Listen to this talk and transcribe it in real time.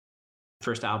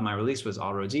First album I released was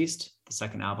All Roads East. The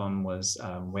second album was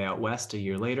Way Out West a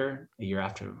year later. A year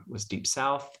after was Deep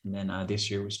South. And then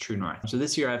this year was True North. So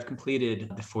this year I've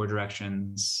completed the Four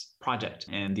Directions project.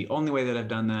 And the only way that I've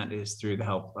done that is through the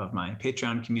help of my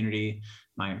Patreon community,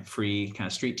 my free kind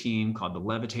of street team called the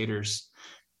Levitators,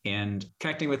 and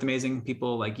connecting with amazing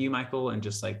people like you, Michael, and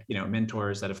just like,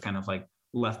 mentors that have kind of like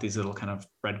left these little kind of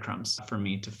breadcrumbs for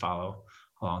me to follow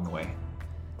along the way.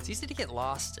 It's easy to get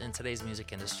lost in today's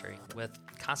music industry with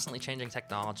constantly changing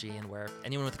technology and where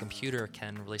anyone with a computer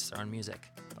can release their own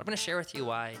music. But I'm going to share with you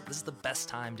why this is the best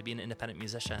time to be an independent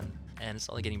musician, and it's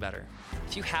only getting better.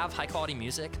 If you have high quality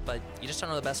music, but you just don't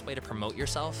know the best way to promote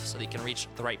yourself so that you can reach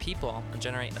the right people and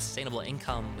generate a sustainable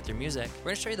income with your music, we're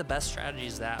going to show you the best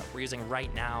strategies that we're using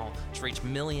right now to reach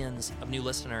millions of new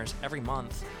listeners every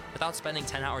month without spending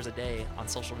 10 hours a day on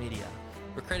social media.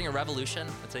 We're creating a revolution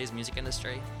in today's music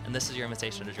industry, and this is your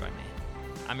invitation to join me.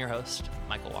 I'm your host,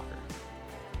 Michael Walker.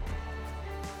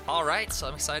 All right, so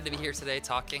I'm excited to be here today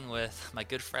talking with my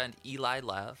good friend Eli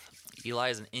Lev. Eli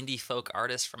is an indie folk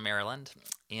artist from Maryland,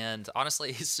 and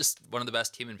honestly, he's just one of the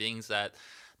best human beings that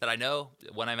I know.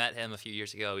 When I met him a few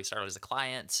years ago, he started as a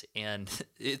client, and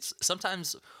it's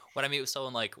sometimes when I meet with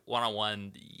someone like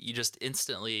one-on-one, you just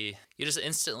instantly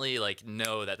like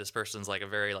know that this person's like a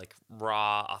very like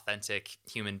raw, authentic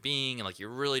human being, and like you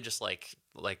really just like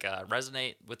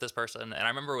resonate with this person. And I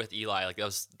remember with Eli, like that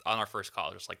was on our first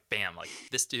call, just like bam, like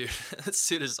this dude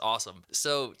is awesome.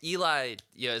 So Eli,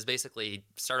 is basically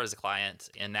started as a client,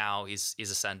 and now he's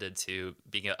ascended to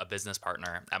being a business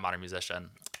partner at Modern Musician.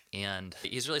 And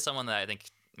he's really someone that I think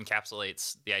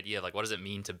encapsulates the idea of like, what does it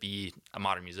mean to be a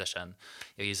modern musician?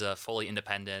 He's a fully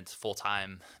independent,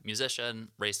 full-time musician,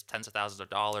 raised tens of thousands of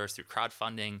dollars through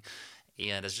crowdfunding,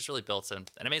 and has just really built an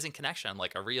amazing connection,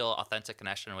 like a real authentic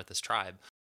connection with this tribe.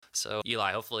 So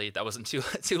Eli, hopefully that wasn't too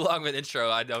long of an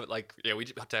intro. I know we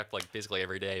talk like basically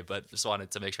every day, but just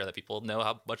wanted to make sure that people know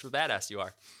how much of a badass you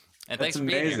are. And That's thanks for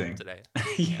being here today.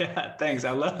 Yeah, thanks. I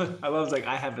love like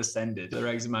I have ascended to the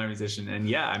ranks of Modern Musician. And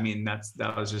yeah, I mean, that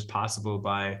was just possible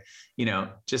by,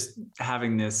 just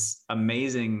having this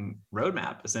amazing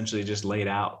roadmap essentially just laid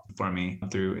out for me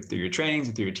through your trainings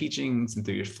and through your teachings and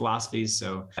through your philosophies.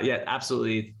 So yeah,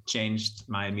 absolutely changed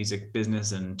my music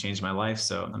business and changed my life.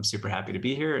 So I'm super happy to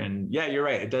be here. And yeah, you're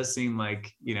right. It does seem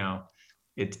like,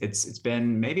 it's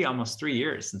been maybe almost 3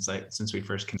 years since we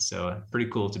first came. So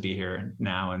pretty cool to be here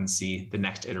now and see the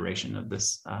next iteration of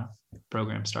this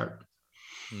program start.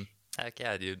 Heck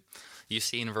yeah, dude. You've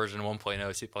seen version 1.0,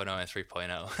 2.0, and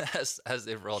 3.0 as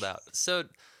they've rolled out. So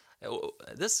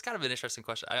this is kind of an interesting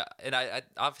question. I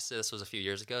obviously this was a few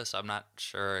years ago, so I'm not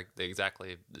sure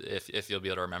exactly if you'll be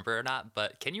able to remember or not.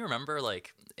 But can you remember,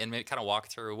 like, and maybe kind of walk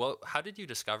through how did you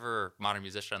discover Modern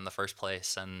Musician in the first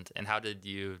place, and how did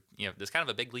you there's kind of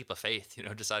a big leap of faith,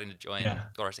 deciding to join Gold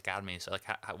Artist Academy. So like,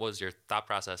 what was your thought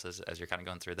process as you're kind of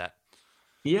going through that?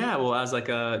 Yeah, well, as like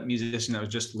a musician that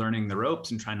was just learning the ropes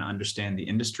and trying to understand the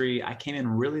industry, I came in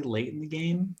really late in the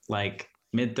game, like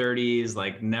mid-30s,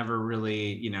 like never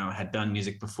really, had done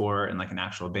music before in like an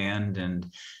actual band, and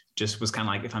just was kind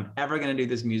of like, if I'm ever going to do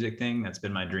this music thing, that's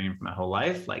been my dream for my whole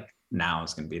life, like now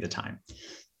is going to be the time.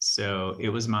 So it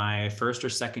was my first or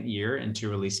second year into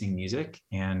releasing music.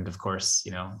 And of course,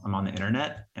 I'm on the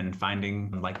internet and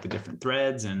finding like the different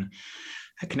threads, and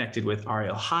I connected with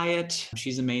Ariel Hyatt.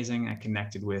 She's amazing. I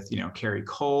connected with, Carrie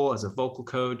Cole as a vocal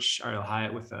coach, Ariel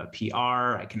Hyatt with a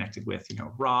PR. I connected with,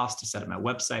 Ross to set up my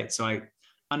website. So I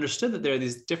understood that there are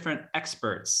these different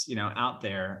experts, out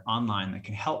there online that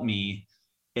can help me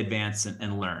advance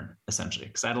and learn, essentially,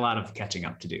 because I had a lot of catching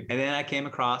up to do. And then I came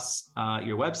across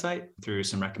your website through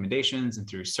some recommendations and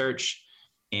through search.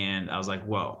 And I was like,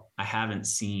 whoa, I haven't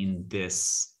seen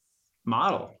this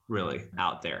model really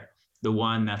out there. The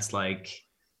one that's like,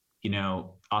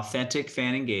 authentic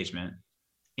fan engagement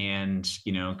and,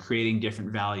 creating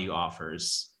different value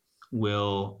offers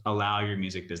will allow your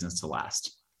music business to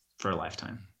last for a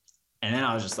lifetime. And then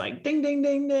I was just like, ding, ding,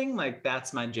 ding, ding. Like,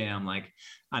 that's my jam. Like,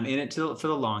 I'm in it for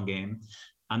the long game.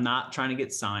 I'm not trying to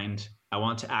get signed. I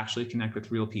want to actually connect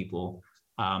with real people.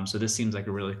 So this seems like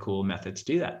a really cool method to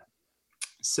do that.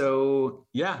 So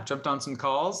yeah, jumped on some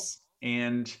calls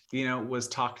and, was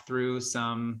talked through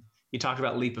you talked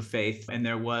about leap of faith. And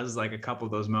there was like a couple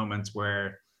of those moments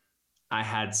where I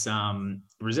had some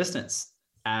resistance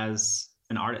as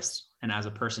an artist and as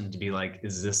a person to be like,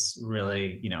 is this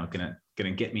really,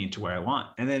 gonna get me into where I want?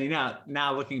 And then,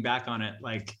 now looking back on it,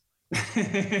 like,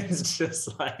 it's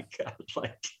just like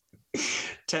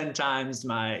 10 times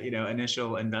my,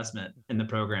 initial investment in the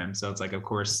program. So it's like, of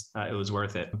course, it was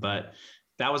worth it, but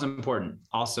that was important.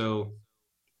 Also,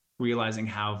 realizing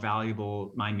how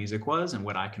valuable my music was and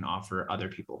what I can offer other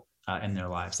people in their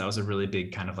lives. That was a really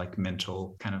big kind of like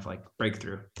mental kind of like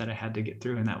breakthrough that I had to get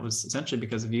through. And that was essentially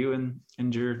because of you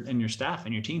and your staff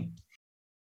and your team.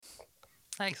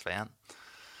 Thanks, man.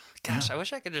 Gosh, I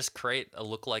wish I could just create a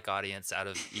lookalike audience out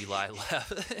of Eli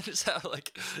Lev and just have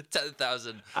like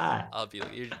 10,000 people.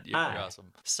 You're pretty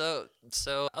awesome. So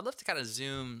I'd love to kind of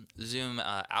zoom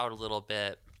out a little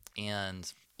bit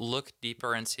and look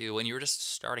deeper into when you were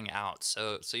just starting out.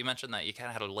 So you mentioned that you kind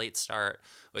of had a late start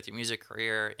with your music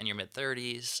career in your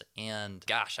mid-30s, and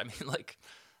gosh, I mean, like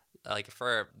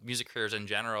for music careers in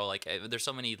general, like there's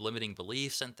so many limiting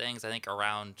beliefs and things, I think,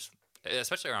 around,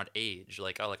 especially around age,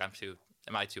 like, oh, like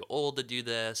am I too old to do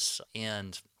this?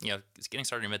 And, getting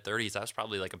started in your mid-30s, that was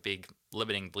probably like a big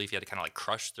limiting belief you had to kind of like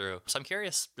crush through. So I'm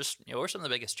curious, just, what were some of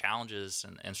the biggest challenges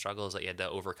and struggles that you had to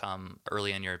overcome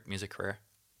early in your music career?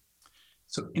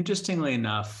 So interestingly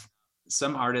enough,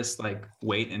 some artists like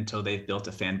wait until they've built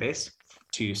a fan base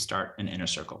to start an inner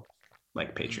circle,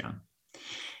 like Patreon.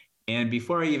 And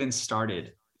before I even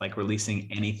started like releasing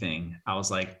anything, I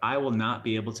was like, I will not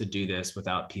be able to do this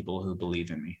without people who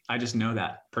believe in me. I just know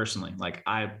that personally. Like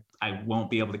I won't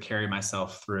be able to carry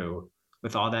myself through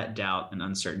with all that doubt and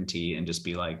uncertainty and just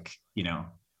be like,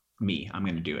 me, I'm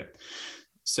going to do it.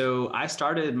 So I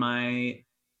started my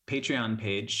Patreon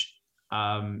page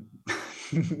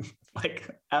like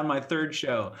at my third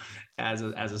show as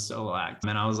a solo act.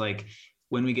 And I was like,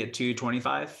 when we get to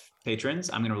 25 patrons,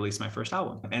 I'm going to release my first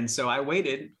album. And so I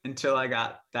waited until I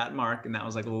got that mark, and that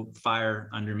was like a little fire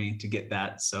under me to get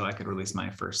that so I could release my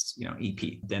first, EP.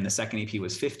 Then the second EP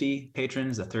was 50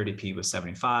 patrons, the third EP was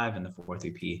 75, and the fourth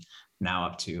EP now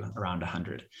up to around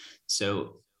 100.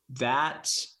 So that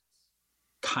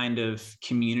kind of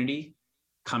community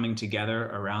coming together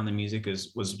around the music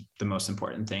was the most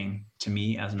important thing to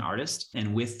me as an artist.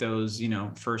 And with those,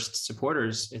 first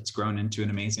supporters, it's grown into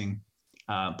an amazing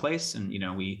place. And,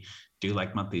 we do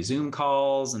like monthly Zoom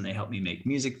calls, and they help me make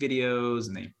music videos,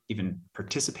 and they even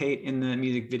participate in the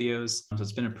music videos. So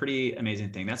it's been a pretty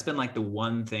amazing thing. That's been like the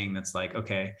one thing that's like,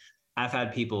 okay, I've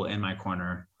had people in my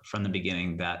corner from the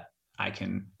beginning that I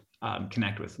can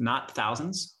connect with, not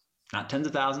thousands, not tens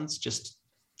of thousands, just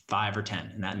 5 or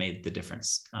 10. And that made the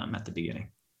difference at the beginning.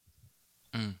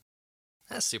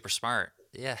 That's super smart.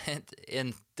 Yeah.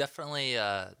 And definitely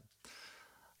a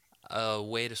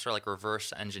way to sort of like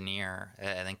reverse engineer,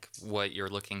 I think, what you're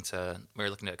looking to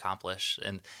accomplish,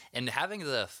 and having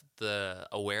the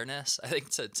awareness, I think,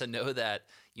 to know that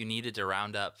you needed to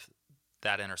round up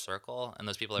that inner circle and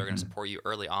those people that are going to support you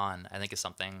early on, I think is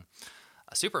something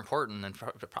super important and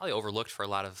probably overlooked for a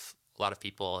lot of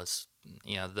people. Is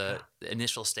the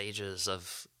initial stages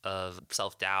of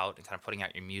self-doubt and kind of putting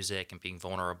out your music and being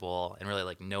vulnerable and really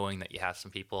like knowing that you have some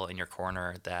people in your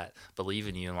corner that believe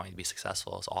in you and want you to be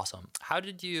successful is awesome. How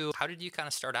did you kind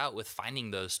of start out with finding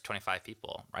those 25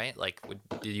 people, right? Like,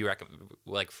 did you recommend,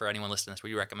 like, for anyone listening to this,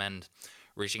 would you recommend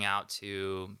reaching out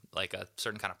to like a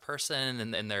certain kind of person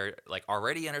and they're like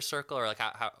already inner circle, or like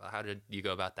how did you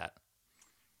go about that?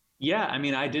 Yeah, I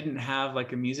mean, I didn't have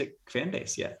like a music fan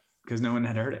base yet, because no one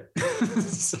had heard it.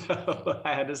 So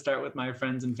I had to start with my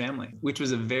friends and family, which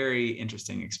was a very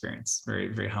interesting experience, very,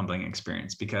 very humbling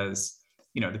experience, because,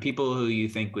 the people who you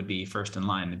think would be first in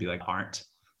line to be like aren't.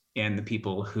 And the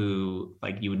people who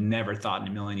like you would never thought in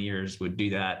a million years would do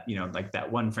that, like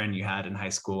that one friend you had in high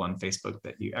school on Facebook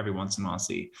that you every once in a while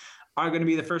see, are going to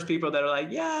be the first people that are like,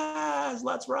 yes,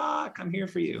 let's rock, I'm here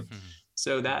for you.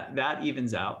 So that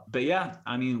evens out. But yeah,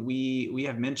 I mean, we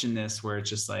have mentioned this where it's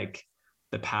just like,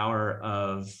 the power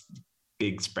of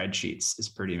big spreadsheets is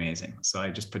pretty amazing. So I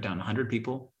just put down 100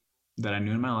 people that I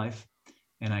knew in my life,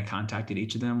 and I contacted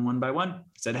each of them one by one.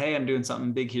 Said, hey, I'm doing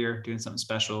something big here, doing something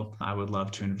special. I would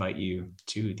love to invite you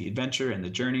to the adventure and the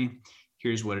journey.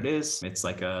 Here's what it is. It's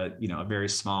like a very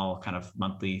small kind of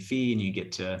monthly fee, and you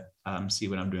get to see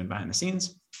what I'm doing behind the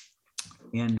scenes.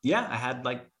 And yeah, I had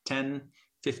like 10,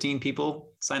 15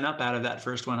 people sign up out of that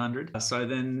first 100. So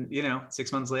then,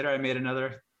 6 months later, I made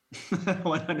another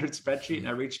 100 spreadsheet, and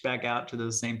I reached back out to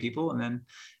those same people, and then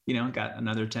got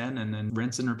another 10, and then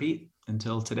rinse and repeat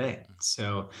until today.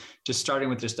 So just starting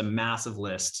with just a massive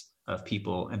list of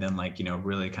people, and then like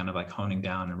really kind of like honing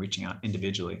down and reaching out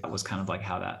individually. That was kind of like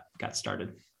how that got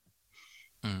started.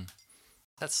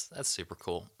 That's super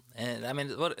cool. And I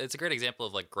mean, it's a great example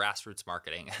of like grassroots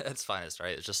marketing at its finest,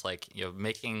 right? It's just like,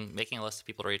 making a list of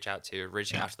people to reach out to,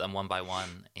 reaching out to them one by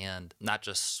one, and not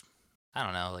just, I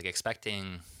don't know, like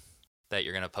expecting that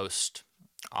you're going to post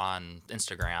on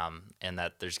Instagram, and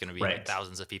that there's going to be like Right.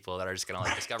 thousands of people that are just going to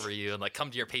like discover you and like come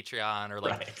to your Patreon, or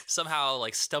like Right. somehow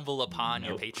like stumble upon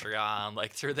your Nope. Patreon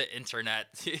like through the internet.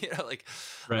 Like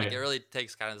it Right. really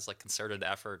takes kind of this like concerted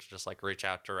effort to just like reach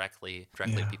out directly to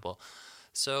Yeah. people.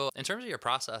 So in terms of your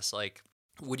process, like,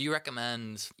 would you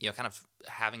recommend, kind of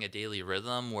having a daily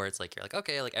rhythm where it's like you're like,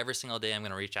 okay, like every single day I'm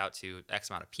going to reach out to X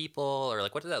amount of people, or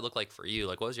like what did that look like for you?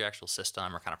 Like what was your actual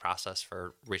system or kind of process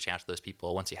for reaching out to those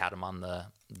people once you had them on the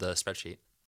spreadsheet?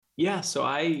 Yeah. So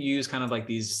I use kind of like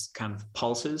these kind of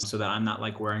pulses so that I'm not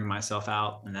like wearing myself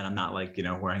out, and then I'm not like,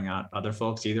 wearing out other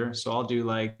folks either. So I'll do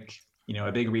like,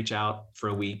 a big reach out for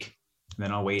a week, and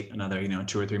then I'll wait another,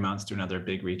 2 or 3 months to another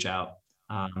big reach out.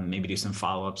 Maybe do some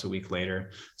follow-ups a week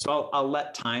later. So I'll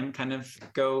let time kind of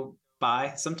go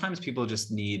by. Sometimes people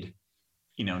just need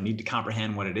to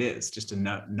comprehend what it is just to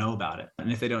know about it.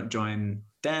 And if they don't join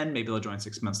then, maybe they'll join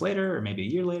 6 months later, or maybe a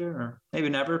year later, or maybe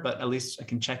never, but at least I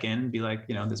can check in and be like,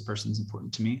 this person's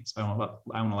important to me. So I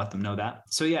want to let them know that.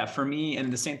 So yeah, for me,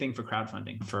 and the same thing for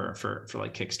crowdfunding for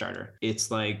like Kickstarter.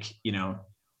 It's like,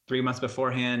 3 months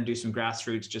beforehand, do some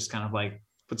grassroots, just kind of like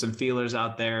put some feelers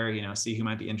out there, see who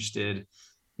might be interested.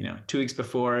 2 weeks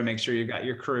before, make sure you got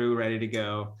your crew ready to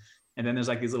go. And then there's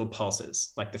like these little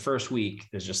pulses. Like the first week,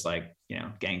 there's just like,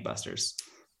 gangbusters.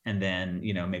 And then,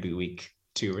 maybe week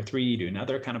 2 or 3, you do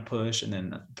another kind of push. And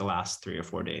then the last 3 or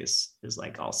 4 days is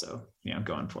like also,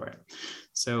 going for it.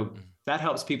 So that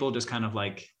helps people just kind of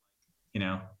like,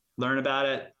 learn about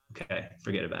it. Okay,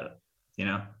 forget about it.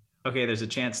 Okay, there's a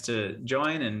chance to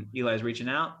join and Eli's reaching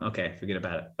out. Okay, forget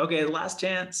about it. Okay, last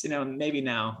chance, maybe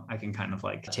now I can kind of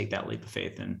like take that leap of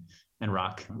faith and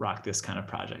rock this kind of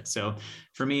project. So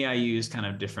for me, I use kind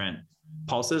of different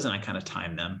pulses, and I kind of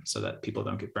time them so that people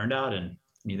don't get burned out, and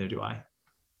neither do I.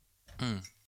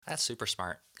 That's super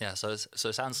smart. Yeah. So it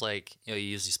sounds like, you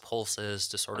use these pulses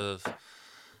to sort of,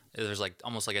 there's like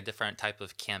almost like a different type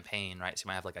of campaign, right? So you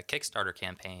might have like a Kickstarter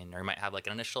campaign, or you might have like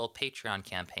an initial Patreon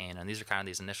campaign. And these are kind of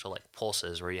these initial like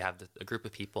pulses where you have a group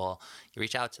of people, you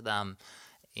reach out to them,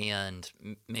 and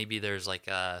maybe there's like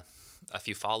a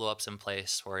few follow-ups in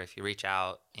place where if you reach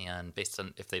out and based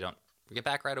on if they don't get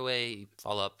back right away, you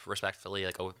follow up respectfully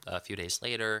like a few days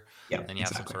later. Yeah, Then you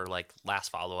have some sort of like last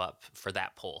follow-up for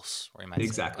that pulse where you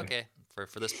might say, like, okay,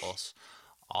 for this pulse.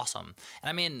 Awesome. And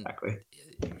I mean, exactly.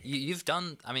 you've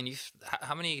done, how many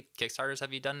Kickstarters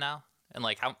have you done now? And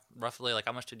like how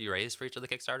much did you raise for each of the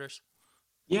Kickstarters?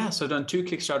 Yeah, so I've done 2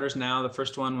 Kickstarters now. The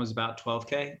first one was about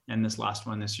 12K, and this last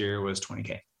one this year was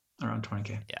 20K, around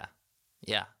 20K.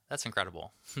 Yeah, that's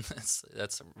incredible.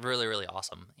 That's really, really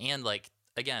awesome. And like,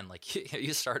 again, like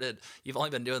you've only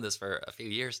been doing this for a few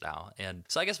years now. And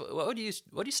so I guess what would you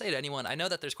say to anyone? I know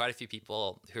that there's quite a few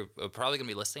people who are probably going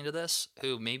to be listening to this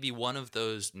who maybe one of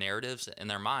those narratives in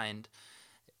their mind,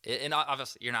 and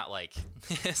obviously you're not like,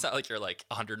 it's not like you're like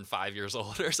 105 years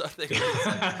old or something.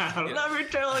 Like, Let me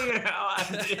tell you how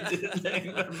I did this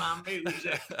thing with my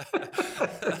music.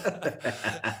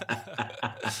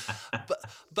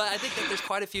 But I think that there's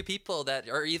quite a few people that,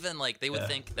 or even like they would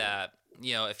think that,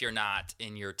 if you're not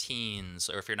in your teens,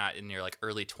 or if you're not in your like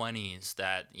early 20s,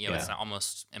 that, it's not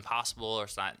almost impossible, or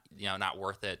it's not, not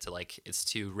worth it to like, it's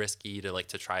too risky to like,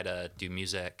 to try to do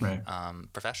music, right,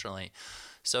 professionally.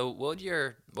 So what would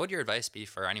your advice be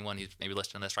for anyone who's maybe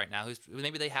listening to this right now, who's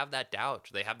maybe they have that doubt,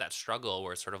 they have that struggle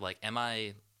where it's sort of like, am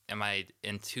I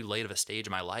in too late of a stage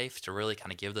in my life to really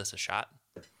kind of give this a shot?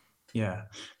 Yeah,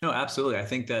 no, absolutely. I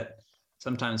think that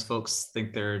sometimes folks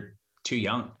think they're too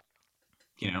young,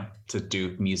 to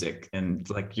do music, and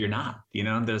like, you're not,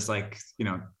 there's like,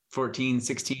 14,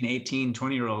 16, 18,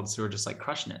 20-year-olds who are just like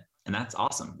crushing it. And that's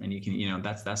awesome. And you can,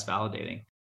 that's validating.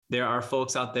 There are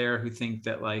folks out there who think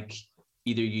that like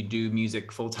either you do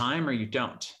music full time or you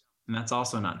don't. And that's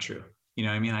also not true.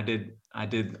 I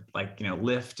did like,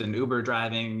 Lyft and Uber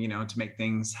driving, to make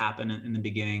things happen in the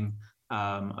beginning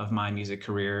of my music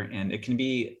career. And it can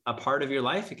be a part of your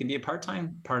life. It can be a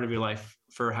part-time part of your life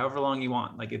for however long you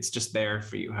want. Like, it's just there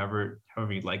for you, however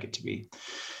you'd like it to be.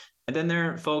 And then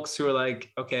there are folks who are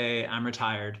like, okay, I'm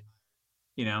retired,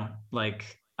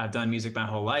 like I've done music my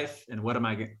whole life. And what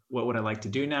would I like to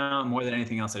do now? More than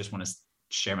anything else, I just want to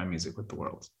share my music with the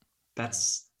world.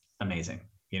 That's amazing.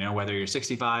 Whether you're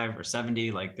 65 or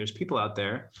 70, like there's people out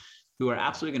there who are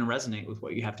absolutely going to resonate with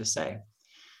what you have to say.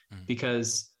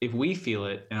 Because if we feel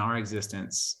it in our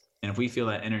existence, and if we feel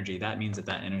that energy, that means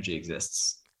that energy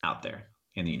exists out there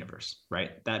in the universe,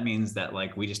 right? That means that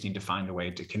like, we just need to find a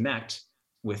way to connect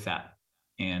with that.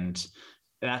 And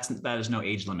that is no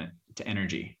age limit to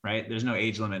energy, right? There's no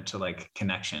age limit to like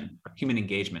connection, human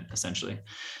engagement, essentially.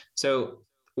 So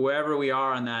wherever we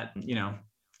are on that,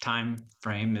 time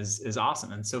frame is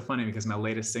awesome. And so funny because my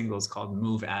latest single is called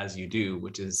Move As You Do,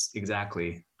 which is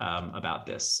exactly about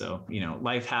this. So,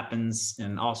 life happens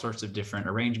in all sorts of different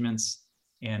arrangements,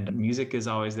 and music is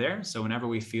always there. So whenever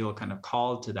we feel kind of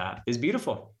called to that is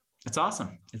beautiful. It's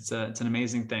awesome. It's an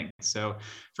amazing thing. So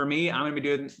for me, I'm going to be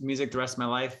doing music the rest of my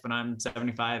life. When I'm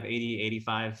 75, 80,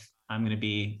 85, I'm going to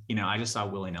be, I just saw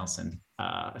Willie Nelson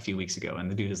a few weeks ago, and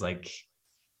the dude is like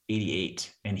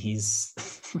 88 and he's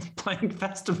playing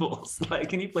festivals,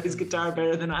 and he plays guitar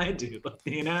better than I do.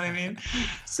 You know what I mean?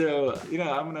 So,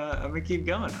 I'm gonna keep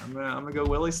going. I'm gonna go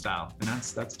Willie style, and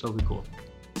that's totally cool.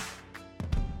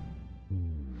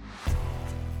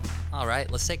 All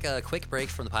right, let's take a quick break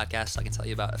from the podcast so I can tell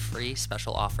you about a free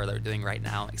special offer that we're doing right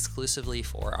now exclusively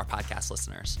for our podcast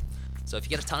listeners. So if you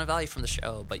get a ton of value from the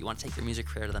show, but you want to take your music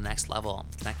career to the next level,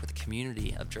 connect with a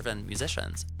community of driven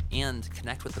musicians, and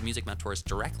connect with the music mentors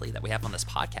directly that we have on this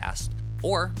podcast,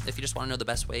 or if you just want to know the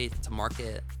best way to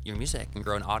market your music and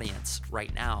grow an audience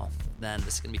right now, then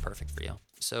this is going to be perfect for you.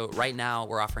 So right now,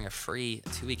 we're offering a free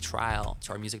 2-week trial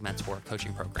to our Music Mentor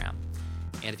coaching program.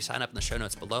 And if you sign up in the show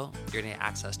notes below, you're going to get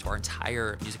access to our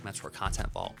entire Music Mentor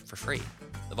content vault for free.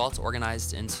 The vault's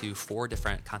organized into 4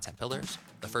 different content pillars.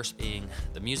 The first being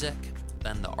the music,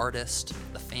 then the artist,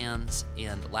 the fans,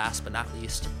 and last but not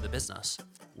least, the business.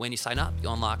 When you sign up,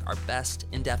 you'll unlock our best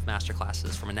in-depth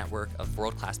masterclasses from a network of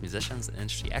world-class musicians and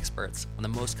industry experts on the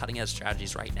most cutting-edge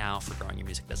strategies right now for growing your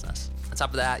music business. On top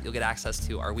of that, you'll get access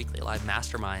to our weekly live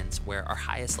masterminds where our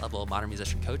highest-level modern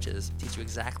musician coaches teach you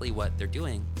exactly what they're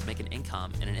doing to make an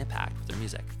income and an impact with their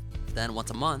music. Then once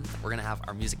a month, we're going to have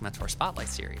our Music Mentor Spotlight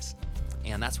series.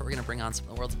 And that's where we're going to bring on some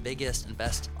of the world's biggest and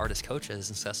best artist coaches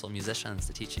and successful musicians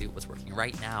to teach you what's working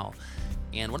right now.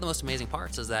 And one of the most amazing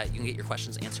parts is that you can get your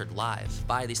questions answered live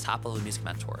by these top-level music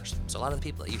mentors. So a lot of the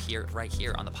people that you hear right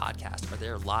here on the podcast are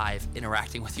there live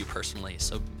interacting with you personally.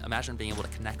 So imagine being able to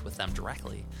connect with them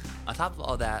directly. On top of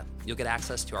all that, you'll get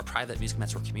access to our private Music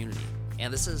Mentor community.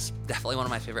 And this is definitely one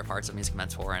of my favorite parts of Music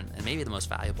Mentor, and maybe the most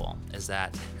valuable, is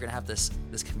that you're going to have this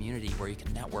community where you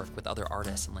can network with other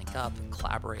artists and link up,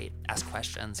 collaborate, ask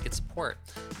questions, get support,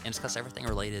 and discuss everything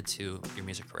related to your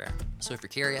music career. So if you're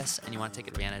curious and you want to take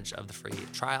advantage of the free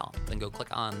trial, then go click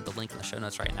on the link in the show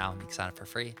notes right now and you can sign up for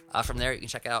free. From there, you can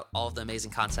check out all of the amazing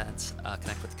content,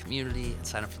 connect with the community, and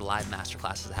sign up for the live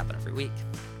masterclasses that happen every week.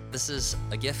 This is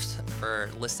a gift for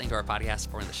listening to our podcast,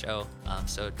 supporting the show.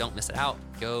 So don't miss it out.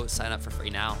 Go sign up for free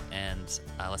now, and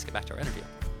let's get back to our interview.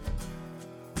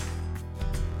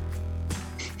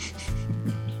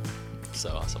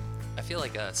 So awesome. I feel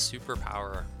like a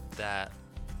superpower that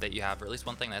you have, or at least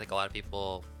one thing that I think a lot of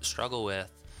people struggle with,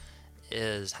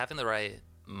 is having the right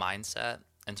mindset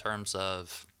in terms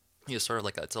of, sort of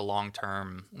like it's a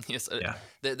long-term,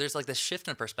 there's like this shift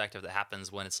in perspective that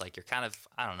happens when it's like you're kind of,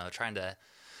 I don't know, trying to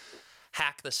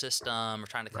hack the system or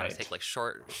trying to kind of take like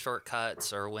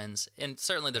shortcuts or wins. And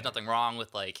certainly there's nothing wrong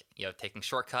with taking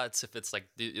shortcuts if it's like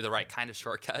the right kind of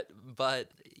shortcut. But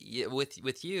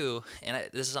with you, and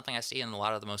this is something I see in a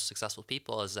lot of the most successful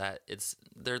people, is that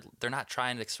they're not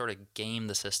trying to sort of game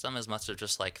the system as much as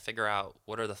just like figure out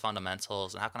what are the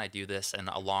fundamentals and how can I do this in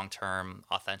a long-term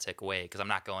authentic way, because I'm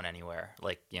not going anywhere.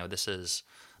 This is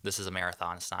a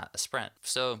marathon, it's not a sprint.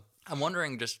 So I'm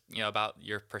wondering just, about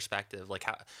your perspective, like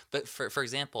how, but for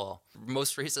example,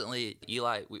 most recently,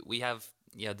 Eli, we have,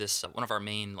 this, one of our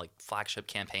main like flagship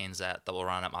campaigns that will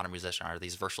run at Modern Musician are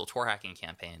these virtual tour hacking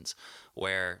campaigns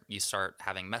where you start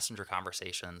having messenger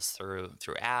conversations through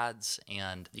ads,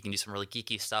 and you can do some really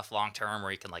geeky stuff long-term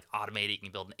where you can like automate it, you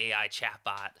can build an AI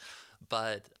chatbot.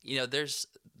 But, there's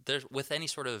with any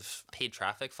sort of paid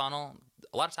traffic funnel,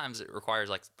 a lot of times it requires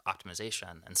like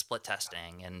optimization and split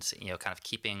testing and, kind of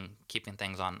keeping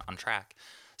things on track.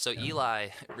 So Eli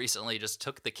recently just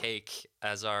took the cake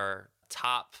as our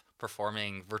top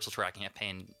performing virtual tour hacking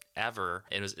campaign ever.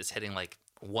 It's hitting like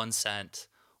 1 cent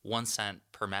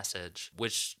per message,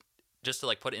 which, just to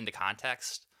like put it into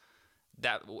context,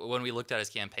 that when we looked at his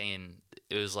campaign,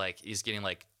 it was like he's getting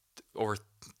like over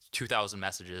 2,000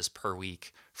 messages per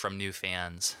week from new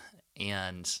fans.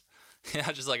 And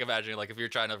just like imagining like if you're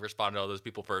trying to respond to all those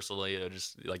people personally,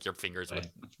 just like your fingers would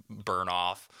burn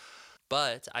off.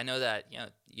 But I know that,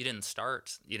 you didn't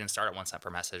start at 1 cent per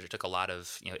message. It took a lot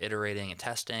of, iterating and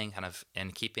testing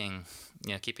and keeping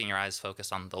your eyes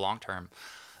focused on the long term.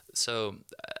 So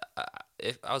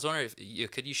if I was wondering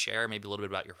if could you share maybe a little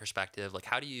bit about your perspective? Like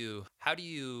how do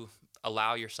you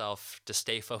allow yourself to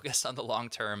stay focused on the long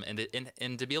term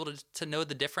and to be able to know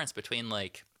the difference between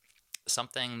like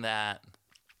something that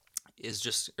is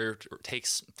just or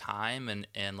takes time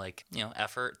and like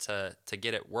effort to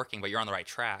get it working, but you're on the right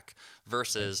track,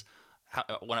 versus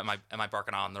when am I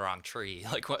barking on the wrong tree?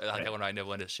 Like, Right. when do I know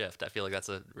when to shift? I feel like that's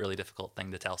a really difficult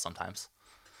thing to tell sometimes.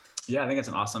 Yeah, I think it's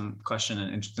an awesome question.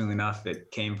 And interestingly enough,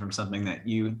 it came from something that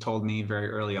you told me very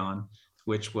early on,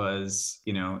 which was,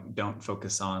 don't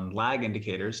focus on lag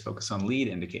indicators, focus on lead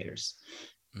indicators.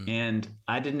 Mm. And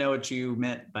I didn't know what you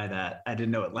meant by that. I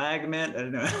didn't know what lag meant. I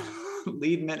didn't know what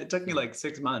lead meant. It took me like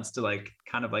 6 months to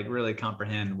kind of really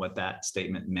comprehend what that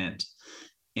statement meant.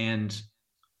 And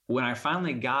when I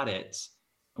finally got it,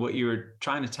 what you were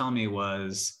trying to tell me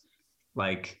was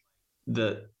like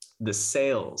the the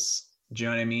sales. Do you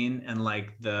know what I mean? And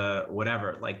like the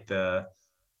whatever, like the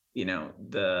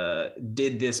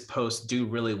did this post do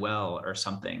really well or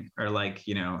something, or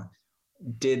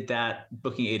did that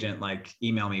booking agent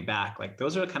email me back? Like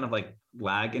those are kind of like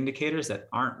lag indicators that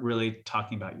aren't really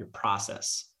talking about your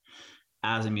process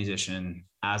as a musician,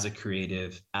 as a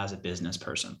creative, as a business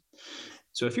person.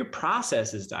 So if your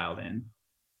process is dialed in,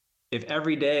 if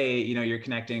every day, you're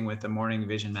connecting with the morning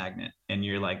vision magnet and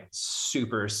you're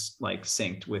super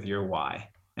synced with your why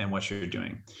and what you're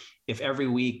doing. If every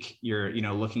week you're,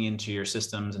 looking into your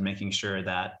systems and making sure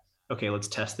that, okay, let's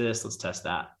test this, let's test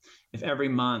that. If every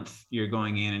month you're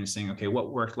going in and saying, okay,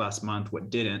 what worked last month, what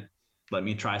didn't, let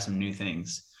me try some new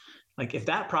things. Like if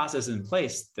that process is in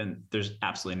place, then there's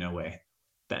absolutely no way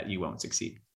that you won't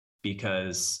succeed,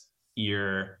 because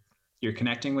you're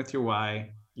connecting with your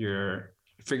why, you're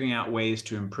figuring out ways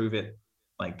to improve it,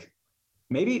 like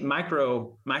maybe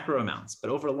micro amounts, but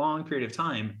over a long period of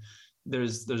time,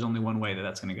 there's only one way that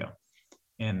that's going to go,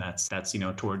 and that's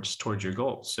towards your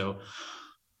goals. So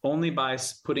only by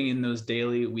putting in those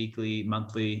daily, weekly,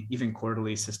 monthly, even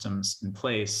quarterly systems in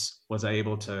place was I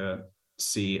able to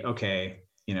see, okay,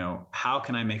 how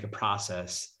can I make a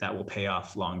process that will pay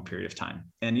off long period of time?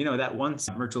 And that once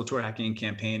virtual tour hacking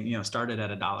campaign, started at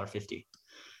 $1.50.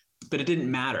 But it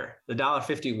didn't matter. The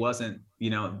 $1.50 wasn't,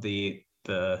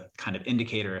 the kind of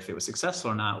indicator if it was successful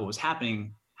or not. What was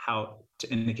happening, how to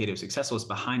indicate it was successful, is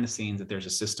behind the scenes that there's a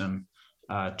system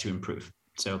to improve.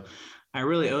 So I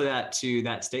really owe that to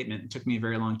that statement. It took me a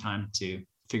very long time to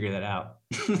figure that out,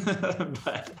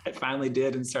 but I finally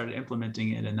did and started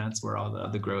implementing it, and that's where all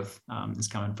the growth is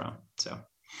coming from. So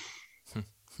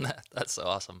That's so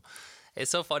awesome.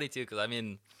 It's so funny too, because I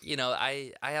mean,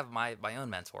 I have my own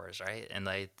mentors, right? And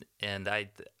I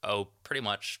owe pretty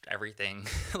much everything,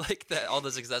 like that, all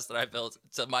the success that I built,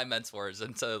 to my mentors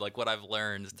and to like what I've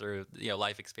learned through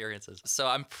life experiences. So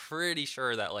I'm pretty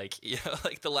sure that like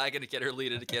the lag indicator,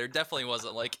 lead indicator definitely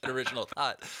wasn't like an original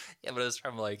thought, yeah, but it was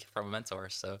from a mentor.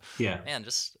 So yeah, man,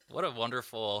 just what a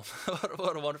wonderful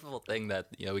what a wonderful thing that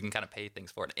we can kind of pay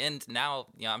things for it. And now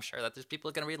I'm sure that there's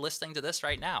people going to be listening to this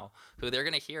right now who they're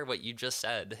going to hear what you just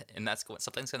said, and that's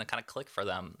something's going to kind of click for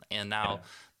them, and now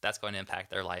that's going to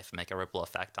impact their life and make a ripple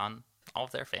effect on all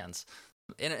of their fans.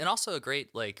 And also a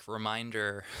great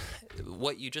reminder,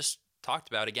 what you just talked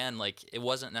about again, like it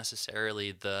wasn't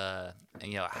necessarily the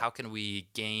how can we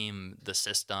game the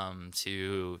system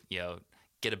to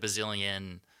get a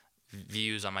bazillion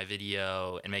views on my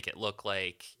video and make it look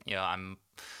like I'm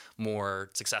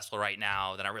more successful right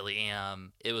now than I really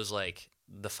am. It was like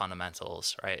the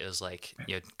fundamentals, right? It was like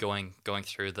going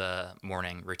through the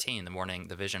morning routine,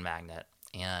 the vision magnet,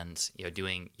 and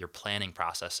doing your planning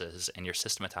processes, and you're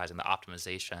systematizing the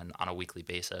optimization on a weekly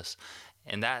basis.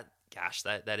 And that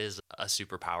is a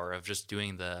superpower of just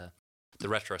doing the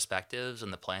retrospectives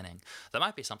and the planning. That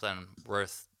might be something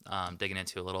worth digging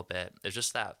into a little bit. It's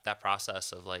just that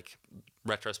process of like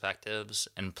retrospectives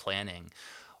and planning.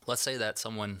 Let's say that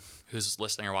someone who's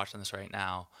listening or watching this right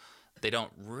now, they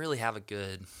don't really have a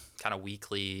good kind of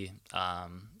weekly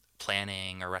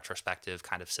planning or retrospective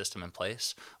kind of system in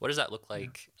place. What does that look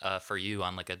like for you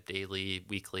on like a daily,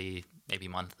 weekly, maybe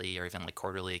monthly, or even like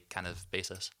quarterly kind of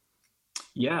basis?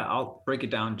 Yeah, I'll break it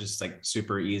down just like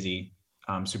super easy,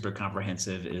 super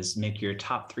comprehensive. Is make your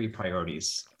top 3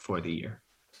 priorities for the year.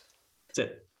 That's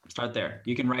it. Start there.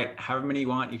 You can write however many you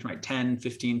want. You can write 10,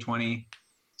 15, 20,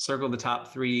 circle the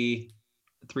top 3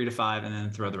 to 5, and then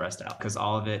throw the rest out, because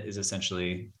all of it is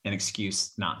essentially an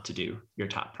excuse not to do your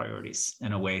top priorities,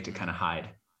 and a way to kind of hide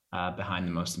behind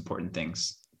the most important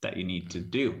things that you need to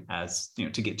do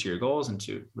to get to your goals and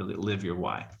to really live your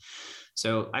why.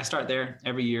 So I start there.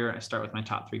 Every year I start with my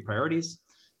top 3 priorities.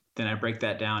 Then I break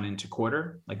that down into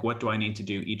quarter. Like, what do I need to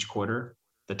do each quarter?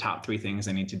 The top 3 things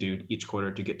I need to do each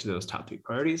quarter to get to those top 3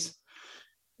 priorities.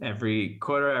 Every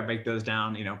quarter, I break those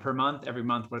down, per month. Every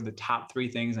month, what are the top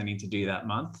 3 things I need to do that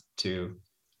month to,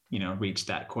 reach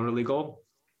that quarterly goal?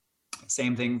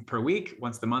 Same thing per week.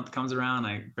 Once the month comes around,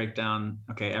 I break down,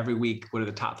 okay, every week, what are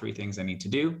the top 3 things I need to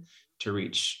do to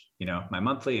reach, my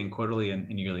monthly and quarterly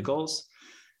and yearly goals?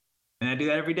 And I do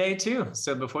that every day too.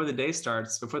 So before the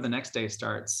next day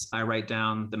starts, I write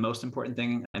down the most important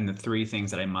thing and the 3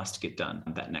 things that I must get done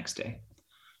that next day.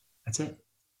 That's it.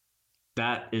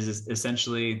 That is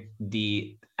essentially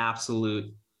the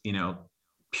absolute,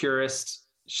 purest,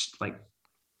 like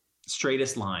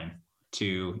straightest line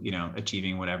to,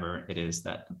 achieving whatever it is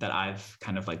that I've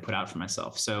kind of like put out for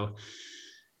myself. So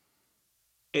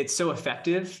it's so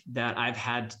effective that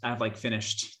I've like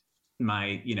finished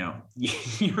my,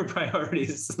 year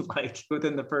priorities like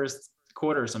within the first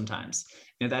quarter sometimes.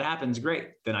 If that happens,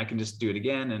 great. Then I can just do it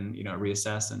again and,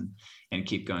 reassess and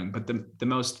keep going. But the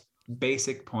most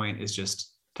basic point is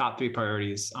just top 3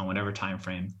 priorities on whatever time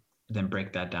frame, then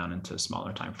break that down into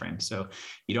smaller time frames. So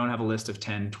you don't have a list of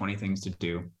 10, 20 things to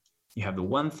do. You have the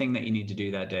one thing that you need to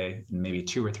do that day, and maybe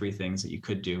 2 or 3 things that you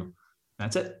could do.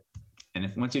 That's it. And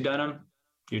if once you've done them,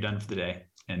 you're done for the day,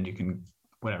 and you can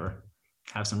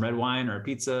have some red wine or a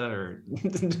pizza or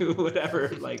do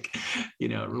whatever, like,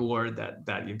 reward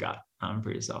that you've got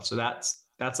for yourself. So that's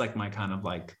like my kind of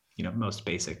like, most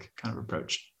basic kind of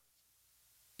approach.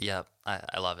 Yeah,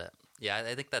 I love it. Yeah,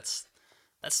 I think that's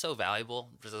so valuable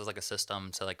just as like a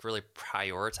system to like really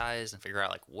prioritize and figure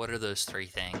out like what are those 3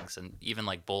 things, and even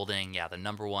like bolding, the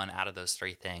number 1 out of those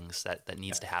 3 things that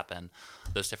needs to happen,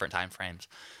 those different time frames.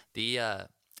 The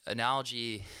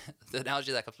analogy that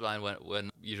comes to mind when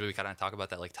usually we kind of talk about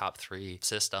that like top 3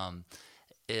 system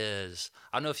is,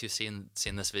 I don't know if you've seen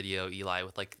this video, Eli,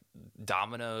 with like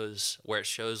dominoes, where it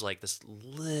shows like this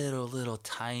little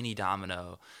tiny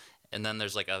domino, and then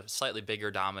there's like a slightly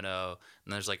bigger domino,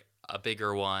 and there's like a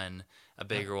bigger one,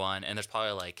 and there's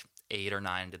probably like 8 or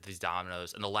 9 of these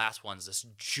dominoes, and the last one's this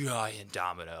giant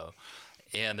domino.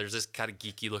 And there's this kind of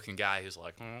geeky looking guy who's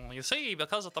like, you see,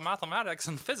 because of the mathematics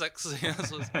and physics,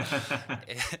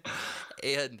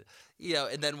 and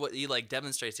then what he like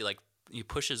demonstrates, he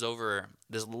pushes over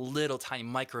this little tiny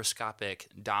microscopic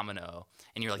domino,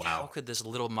 and you're like, wow, how could this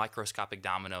little microscopic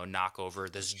domino knock over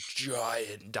this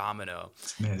giant domino?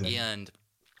 And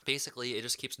basically it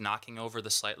just keeps knocking over the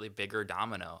slightly bigger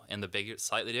domino, and the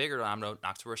slightly bigger domino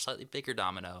knocks over a slightly bigger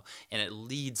domino, and it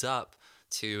leads up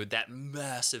to that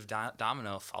massive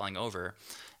domino falling over.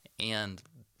 And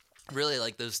really,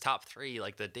 like those top 3,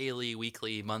 like the daily,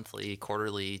 weekly, monthly,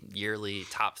 quarterly, yearly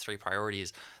top 3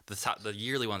 priorities, the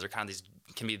yearly ones are kind of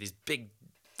can be these big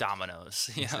dominoes,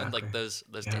 exactly. Like those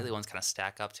daily ones kind of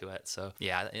stack up to it. So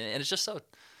yeah, and it's just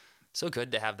so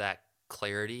good to have that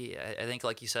clarity. I think,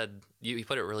 like you said, you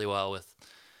put it really well with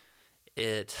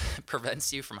it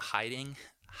prevents you from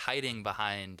hiding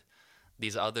behind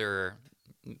these other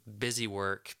busy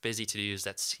to-dos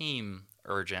that seem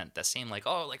urgent, that seem like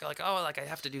I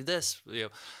have to do this,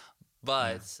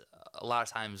 but a lot of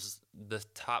times the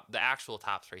actual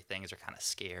top 3 things are kind of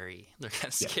scary. They're kind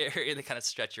of scary. They kind of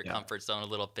stretch your comfort zone a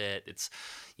little bit. It's,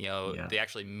 they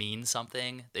actually mean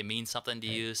something. They mean something to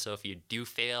you. So if you do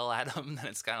fail at them, then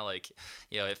it's kind of like,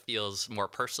 it feels more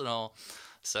personal.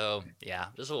 So yeah,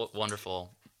 just a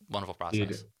wonderful process.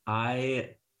 Dude,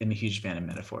 I am a huge fan of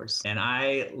metaphors, and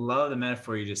I love the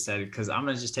metaphor you just said, because I'm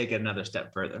going to just take it another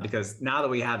step further, because now that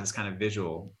we have this kind of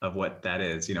visual of what that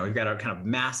is, we've got our kind of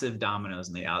massive dominoes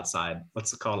on the outside.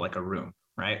 Let's call it like a room,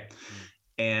 right? Mm-hmm.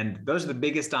 And those are the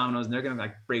biggest dominoes, and they're going to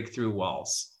like break through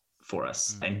walls for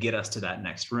us and get us to that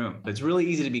next room. But it's really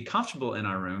easy to be comfortable in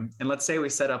our room. And let's say we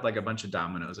set up like a bunch of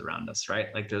dominoes around us, right?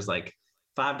 Like there's like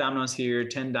 5 dominoes here,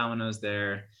 10 dominoes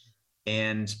there.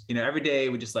 And, every day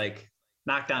we just like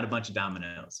knock down a bunch of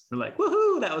dominoes. We're like,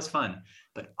 woohoo, that was fun.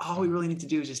 But all we really need to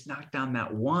do is just knock down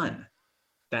that one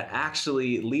that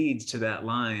actually leads to that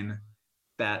line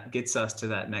that gets us to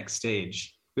that next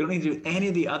stage. We don't need to do any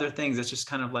of the other things. That's just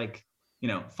kind of like,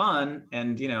 fun.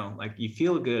 And, like you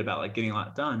feel good about like getting a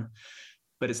lot done,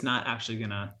 but it's not actually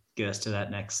going to get us to that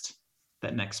next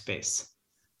space.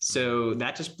 So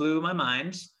that just blew my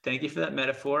mind. Thank you for that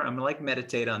metaphor. I'm gonna like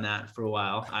meditate on that for a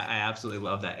while. I absolutely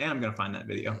love that. And I'm gonna find that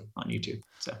video on YouTube.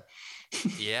 So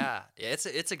yeah,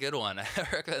 it's a good one. I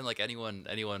recommend like anyone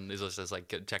who's listening, like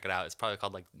check it out. It's probably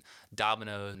called like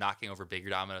domino knocking over bigger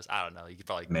dominoes. I don't know. You could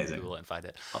probably Google it and find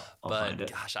it. I'll find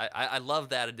it. Gosh, I love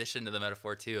that addition to the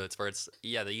metaphor too. It's where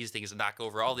the easy thing is to knock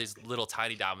over all these little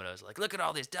tiny dominoes. Like, look at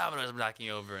all these dominoes I'm knocking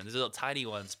over, and these little tiny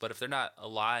ones. But if they're not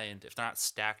aligned, if they're not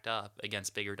stacked up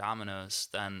against bigger dominoes,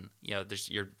 then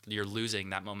you're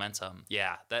losing that momentum.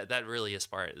 Yeah, that really is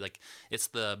part. Like, it's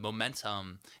the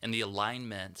momentum and the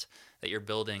alignment that you're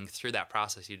building through that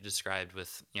process you described,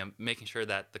 with making sure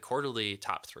that the quarterly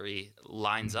top 3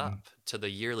 lines up to the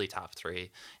yearly top 3,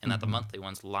 and that the monthly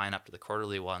ones line up to the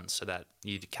quarterly ones, so that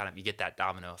you get that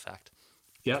domino effect.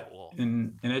 Yep. Cool.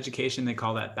 In education, they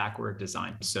call that backward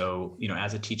design. So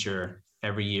as a teacher,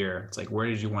 every year. It's like, where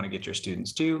did you want to get your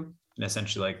students to? And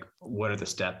essentially like, what are the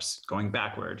steps going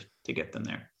backward to get them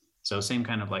there? So same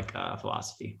kind of like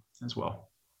philosophy as well.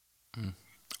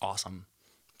 Awesome.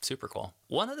 Super cool.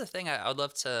 One other thing I would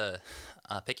love to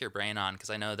pick your brain on, because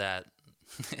I know that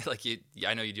like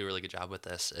I know you do a really good job with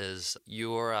this, is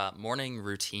your morning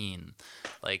routine.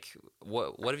 Like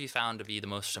what have you found to be the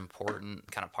most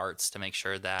important kind of parts to make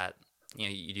sure that,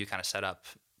 you do kind of set up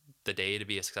the day to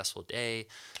be a successful day?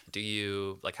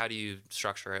 How do you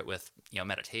structure it with,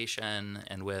 meditation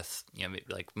and with, maybe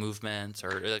like movement,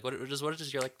 or like what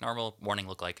does your like normal morning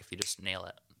look like if you just nail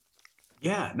it?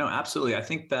 Yeah, no, absolutely. I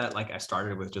think that like I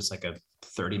started with just like a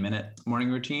 30-minute morning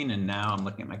routine, and now I'm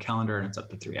looking at my calendar and it's up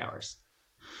to 3 hours.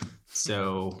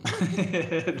 So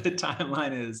the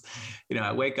timeline is,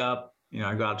 I wake up,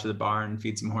 I go out to the barn,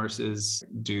 feed some horses,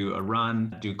 do a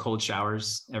run, do cold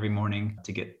showers every morning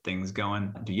to get things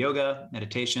going, do yoga,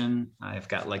 meditation. I've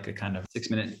got like a kind of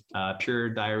 6-minute pure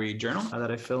diary journal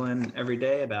that I fill in every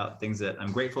day about things that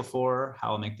I'm grateful for,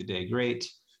 how I'll make the day great,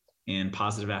 and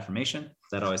positive affirmation.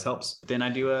 That always helps. Then I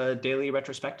do a daily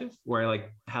retrospective where I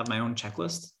like have my own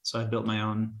checklist. So I built my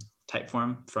own type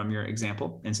form from your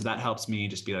example. And so that helps me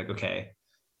just be like, okay,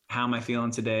 how am I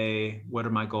feeling today? What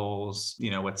are my goals?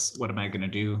 What am I going to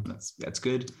do? That's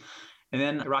good. And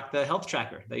then I rock the health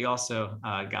tracker that you also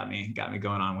got me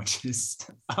going on, which is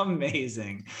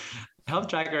amazing. Health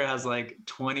tracker has like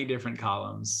 20 different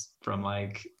columns from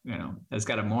like, it's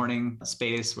got a morning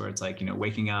space where it's like,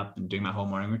 waking up and doing my whole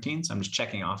morning routine. So I'm just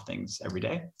checking off things every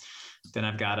day. Then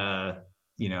I've got an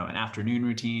afternoon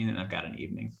routine, and I've got an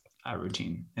evening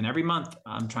routine. And every month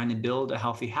I'm trying to build a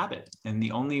healthy habit. And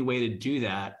the only way to do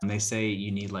that, and they say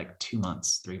you need like 2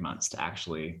 months, 3 months to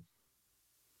actually,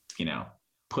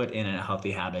 put in a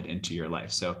healthy habit into your life.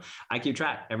 So I keep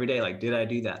track every day, like, did I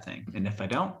do that thing? And if I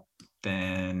don't,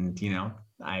 then,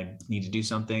 I need to do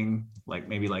something like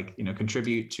maybe like,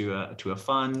 contribute to a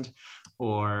fund,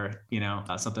 or,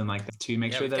 something like that to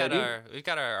make sure that I do. We've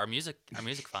got our music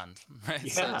fund, right?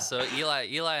 Yeah. So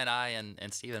Eli and I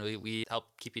and Steven, we help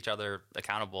keep each other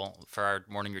accountable for our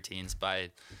morning routines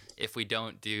by, if we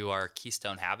don't do our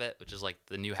Keystone habit, which is like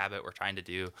the new habit we're trying to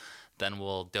do, then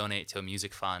we'll donate to a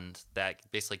music fund that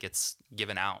basically gets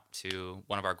given out to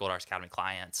one of our Gold Arts Academy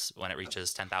clients when it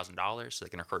reaches $10,000, so they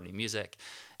can record new music.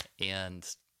 And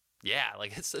yeah,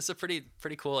 like it's a pretty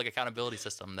cool like accountability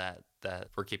system that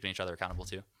we're keeping each other accountable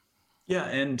to. Yeah.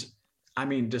 And I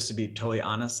mean, just to be totally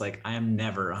honest, like I am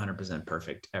never 100%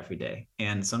 perfect every day.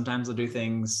 And sometimes I'll do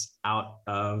things out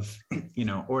of,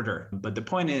 order. But the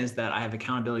point is that I have an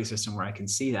accountability system where I can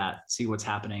see what's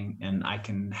happening, and I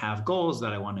can have goals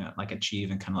that I want to like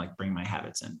achieve and kind of like bring my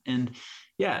habits in. And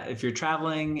yeah, if you're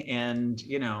traveling and,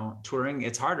 touring,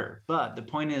 it's harder. But the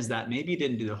point is that maybe you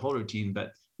didn't do the whole routine,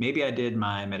 but maybe I did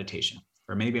my meditation,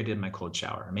 or maybe I did my cold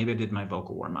shower, or maybe I did my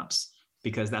vocal warm-ups,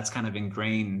 because that's kind of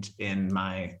ingrained in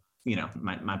my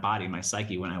my body, my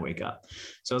psyche when I wake up.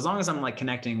 So as long as I'm like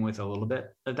connecting with a little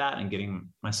bit of that and getting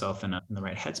myself in the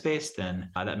right headspace,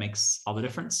 then that makes all the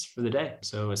difference for the day.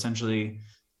 So essentially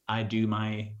I do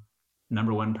my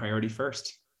number one priority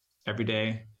first every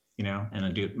day, and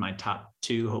I do my top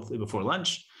two, hopefully before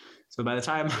lunch. So by the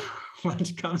time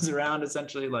lunch comes around,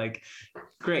 essentially like,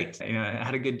 great, I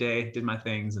had a good day, did my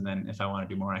things. And then if I want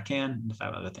to do more, I can. And if I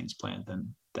have other things planned,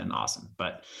 then awesome.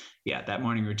 But yeah, that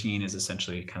morning routine is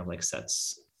essentially kind of like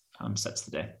sets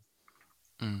the day.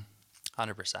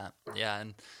 100%. Yeah.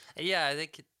 And yeah, I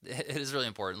think it is really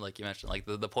important. Like you mentioned, like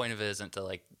the point of it isn't to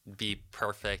like be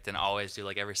perfect and always do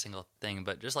like every single thing,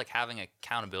 but just like having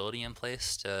accountability in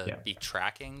place to be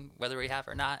tracking whether we have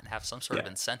or not, and have some sort of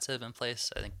incentive in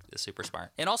place, I think is super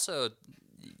smart. And also,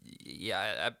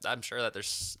 yeah, I'm sure that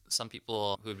there's some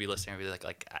people who would be listening and be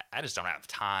like I just don't have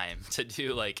time to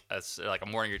do like a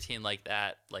morning routine like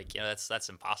that. Like, that's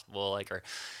impossible.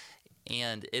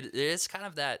 And it is kind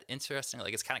of that interesting,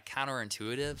 like it's kind of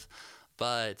counterintuitive,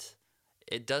 but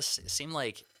it does seem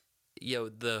like,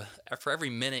 for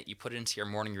every minute you put into your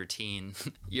morning routine,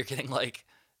 you're getting like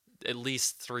at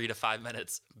least 3 to 5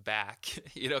 minutes back,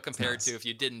 compared to if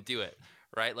you didn't do it,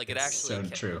 right? Like it actually so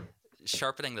true.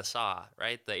 Sharpening the saw,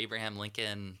 right? The Abraham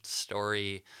Lincoln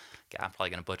story. I'm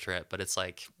probably going to butcher it, but it's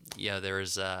like, there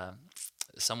was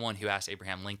someone who asked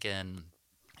Abraham Lincoln,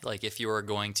 like, if you were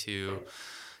going to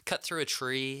cut through a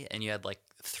tree and you had like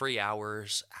 3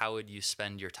 hours, how would you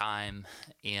spend your time?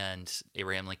 And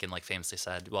Abraham Lincoln like famously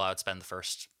said, well, I would spend the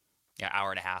first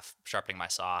hour and a half sharpening my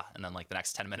saw, and then like the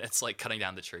next 10 minutes like cutting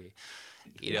down the tree.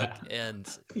 And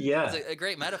it's a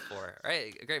great metaphor,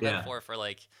 right? A great metaphor for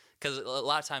like because a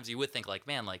lot of times you would think like,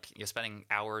 man, like you're spending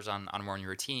hours on a morning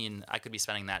routine. I could be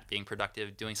spending that being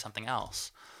productive, doing something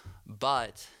else.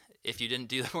 But if you didn't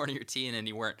do the morning routine and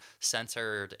you weren't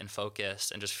centered and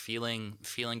focused and just feeling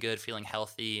good, feeling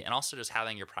healthy, and also just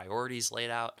having your priorities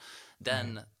laid out,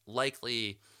 then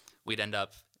likely we'd end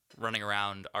up running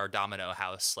around our domino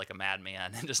house like a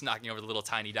madman and just knocking over the little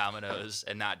tiny dominoes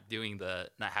and not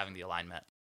having the alignment.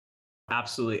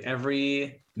 Absolutely.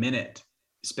 Every minute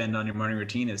spend on your morning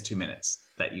routine is 2 minutes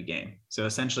that you gain. So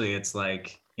essentially it's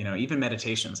like, even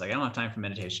meditations, like I don't have time for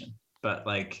meditation, but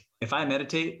like if I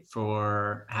meditate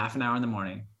for half an hour in the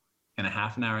morning and a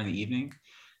half an hour in the evening,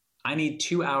 I need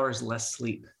 2 hours less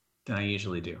sleep than I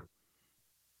usually do,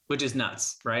 which is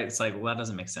nuts, right? It's like, well, that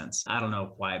doesn't make sense. I don't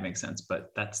know why it makes sense,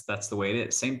 but that's the way it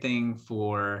is. Same thing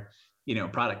for,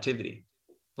 productivity.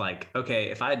 Like, okay,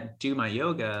 if I do my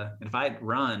yoga and if I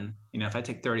run, if I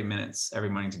take 30 minutes every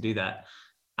morning to do that,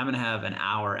 I'm going to have an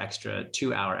hour extra,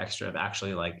 2 hour extra of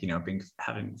actually like,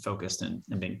 having focused and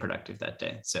being productive that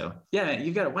day. So yeah,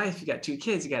 you've got a wife, you got 2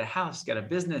 kids, you got a house, you got a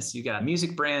business, you got a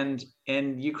music brand,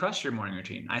 and you crush your morning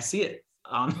routine. I see it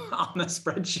on the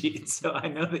spreadsheet. So I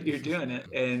know that you're doing it.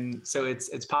 And so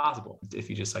it's possible if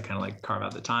you just like kind of like carve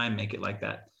out the time, make it like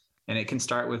that. And it can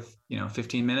start with,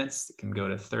 15 minutes, it can go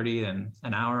to 30 and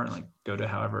an hour, and like go to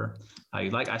however you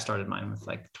like. I started mine with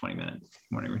like 20-minute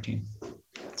morning routine.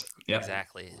 Yeah,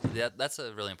 exactly. That's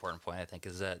a really important point, I think,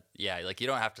 is that, yeah, like you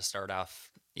don't have to start off,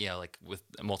 like with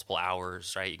multiple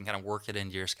hours, right? You can kind of work it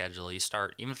into your schedule. You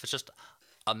start, even if it's just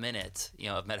a minute,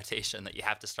 of meditation that you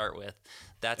have to start with,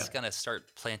 that's going to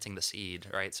start planting the seed,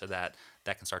 right? So that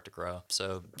can start to grow.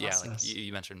 So yeah, like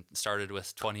you mentioned, started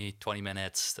with 20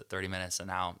 minutes, 30 minutes, and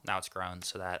now it's grown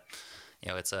so that,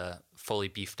 it's a fully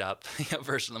beefed up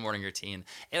version of the morning routine.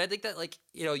 And I think that like,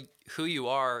 who you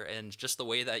are and just the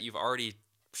way that you've already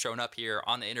shown up here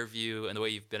on the interview and the way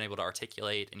you've been able to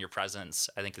articulate in your presence,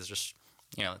 I think is just,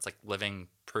 it's like living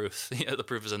proof. The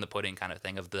proof is in the pudding kind of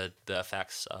thing of the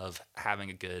effects of having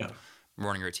a good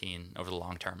morning routine over the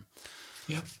long term.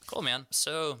 Yeah. Cool, man.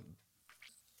 So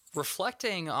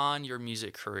reflecting on your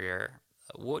music career,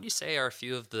 what would you say are a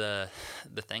few of the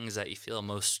things that you feel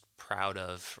most proud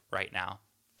of right now?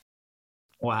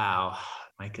 Wow.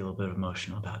 Might get a little bit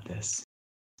emotional about this.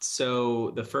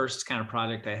 So the first kind of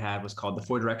project I had was called the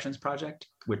Four Directions Project,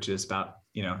 which is about,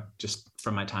 just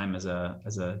from my time as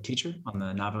a teacher on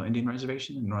the Navajo Indian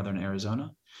Reservation in northern Arizona.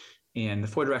 And the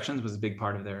Four Directions was a big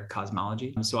part of their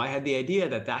cosmology. So I had the idea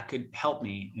that could help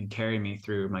me and carry me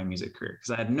through my music career,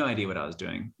 because I had no idea what I was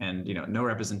doing and, no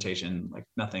representation, like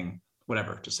nothing,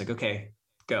 whatever, just like, okay,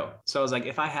 go. So I was like,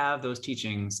 if I have those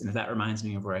teachings and if that reminds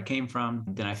me of where I came from,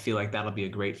 then I feel like that'll be a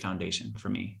great foundation for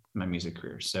me in my music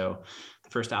career. So the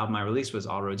first album I released was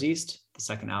All Roads East. The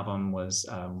second album was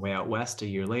Way Out West a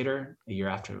year later. A year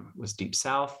after was Deep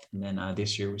South. And then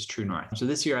this year was True North. So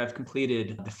this year I've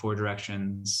completed the Four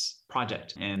Directions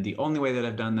project. And the only way that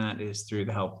I've done that is through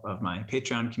the help of my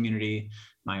Patreon community,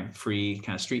 my free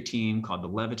kind of street team called the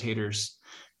Levitators,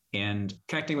 and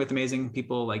connecting with amazing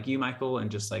people like you, Michael, and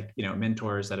just like,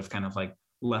 mentors that have kind of like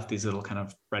left these little kind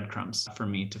of breadcrumbs for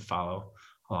me to follow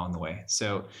along the way.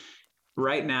 So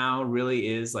right now really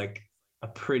is like a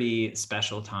pretty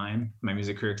special time in my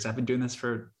music career, because I've been doing this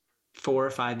for 4 or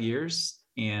 5 years,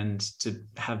 and to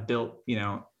have built,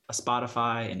 a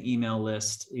Spotify, an email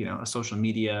list, a social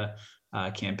media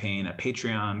campaign, a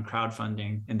Patreon,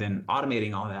 crowdfunding, and then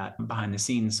automating all that behind the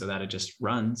scenes so that it just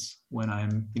runs when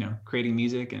I'm, creating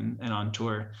music and on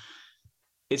tour.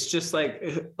 It's just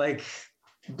like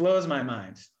blows my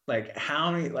mind. Like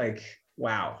how many, like,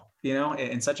 wow,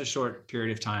 in such a short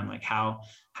period of time, like how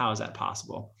is that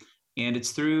possible? And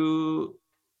it's through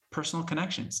personal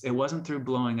connections. It wasn't through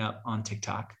blowing up on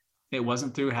TikTok. It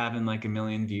wasn't through having like 1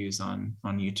 million views on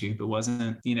YouTube. It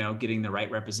wasn't, getting the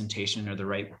right representation or the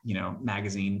right,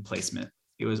 magazine placement.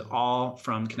 It was all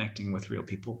from connecting with real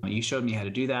people. You showed me how to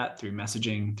do that through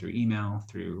messaging, through email,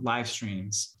 through live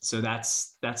streams. So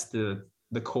that's the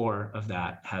core of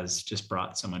that has just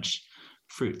brought so much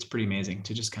fruit. It's pretty amazing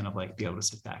to just kind of like be able to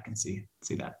sit back and see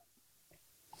that.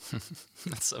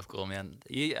 That's so cool, man.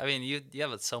 You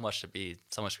have so much to be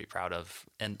proud of,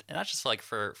 and not just like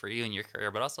for you and your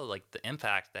career, but also like the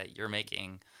impact that you're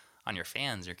making on your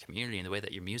fans, your community, and the way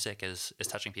that your music is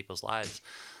touching people's lives.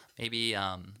 Maybe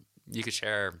you could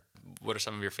share what are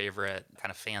some of your favorite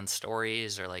kind of fan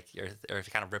stories, or like or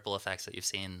kind of ripple effects that you've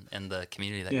seen in the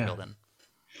community that you're building.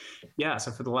 Yeah.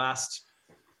 So for the last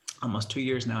almost 2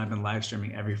 years now, I've been live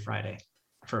streaming every Friday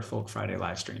for Folk Friday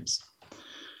live streams.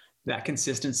 That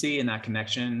consistency and that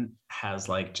connection has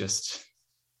like just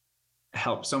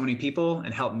helped so many people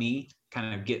and helped me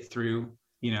kind of get through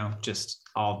just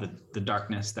all the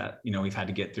darkness that, we've had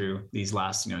to get through these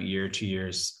last, year, 2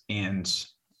 years. And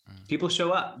people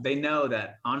show up. They know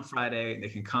that on Friday they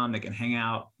can come, they can hang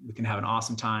out, we can have an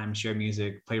awesome time, share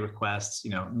music, play requests,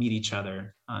 meet each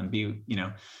other,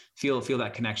 feel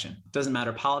that connection. Doesn't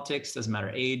matter politics, doesn't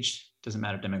matter age, doesn't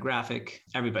matter demographic.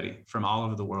 Everybody from all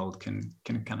over the world can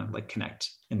kind of like connect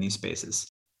in these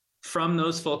spaces. From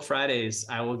those Folk Fridays,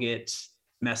 I will get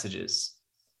messages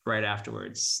right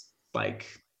afterwards, like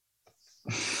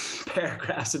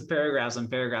paragraphs and paragraphs and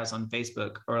paragraphs on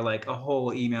Facebook, or like a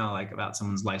whole email like about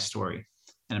someone's life story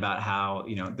and about how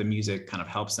the music kind of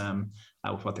helps them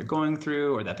with what they're going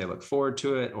through, or that they look forward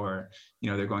to it, or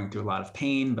they're going through a lot of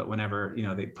pain, but whenever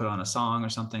they put on a song or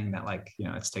something that like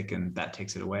that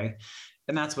takes it away.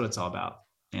 And that's what it's all about.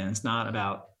 And it's not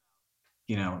about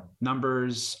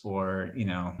numbers or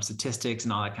statistics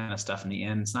and all that kind of stuff. In the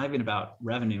end, it's not even about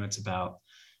revenue. It's about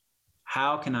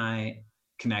how can I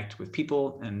connect with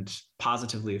people and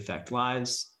positively affect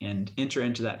lives and enter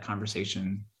into that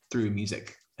conversation through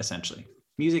music. Essentially,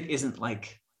 music isn't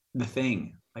like the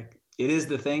thing. Like, it is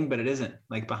the thing, but it isn't.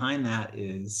 Like, behind that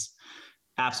is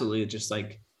absolutely just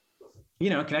like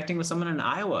connecting with someone in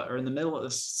Iowa or in the middle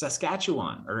of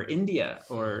Saskatchewan or India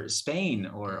or Spain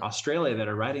or Australia that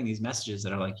are writing these messages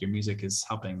that are like, your music is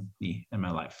helping me in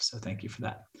my life, so thank you for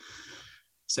that.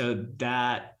 So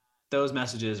those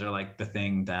messages are like the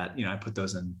thing that, I put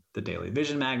those in the daily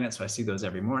vision magnet. So I see those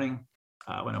every morning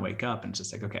when I wake up, and it's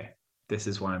just like, okay, this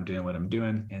is why I'm doing what I'm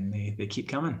doing. And they keep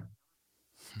coming.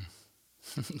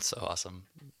 So awesome.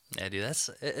 Yeah, dude,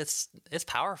 it's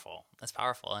powerful. It's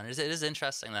powerful. And it is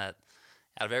interesting that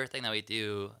out of everything that we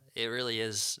do, it really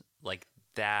is like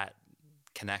that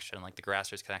connection, like the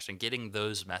grassroots connection, getting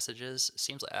those messages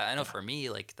seems like, I know for me,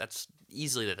 like that's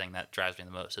easily the thing that drives me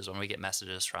the most, is when we get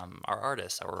messages from our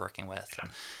artists that we're working with.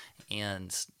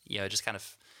 And it just kind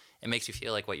of, it makes you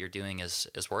feel like what you're doing is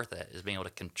worth it, is being able to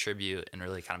contribute and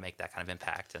really kind of make that kind of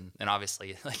impact. And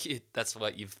obviously like that's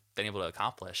what you've been able to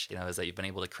accomplish, is that you've been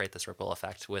able to create this ripple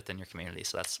effect within your community.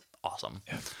 So that's awesome.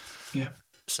 Yeah.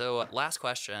 So last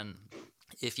question,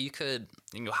 if you could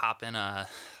hop in a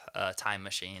time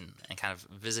machine and kind of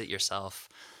visit yourself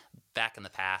back in the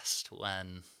past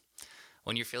when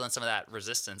you're feeling some of that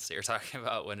resistance that you're talking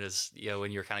about, when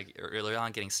you're kind of early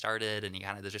on getting started and you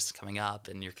kind of just coming up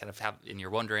and you're kind of and you're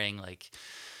wondering like,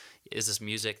 is this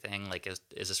music thing, like,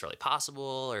 is this really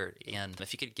possible? And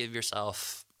if you could give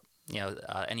yourself,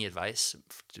 any advice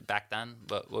back then,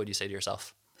 what would you say to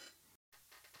yourself?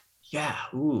 Yeah.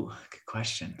 Ooh, good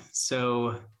question.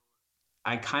 So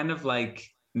I kind of like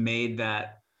made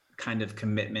that kind of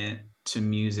commitment to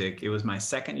music. It was my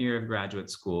second year of graduate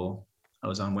school. I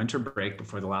was on winter break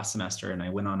before the last semester, and I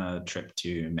went on a trip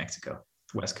to Mexico,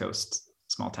 West Coast,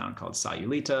 small town called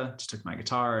Sayulita. Just took my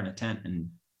guitar and a tent and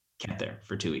camped there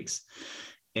for 2 weeks.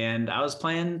 And I was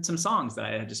playing some songs that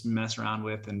I had just messed around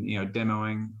with and,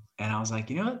 demoing. And I was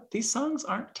like, these songs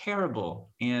aren't terrible.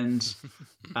 And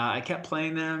I kept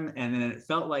playing them. And then it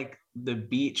felt like the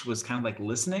beach was kind of like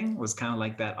listening, was kind of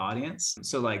like that audience.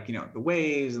 So like, the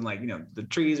waves and like, the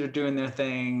trees were doing their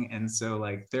thing. And so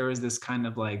like, there was this kind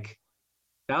of like,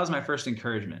 that was my first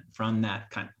encouragement from that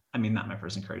kind. I mean, not my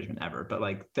first encouragement ever, but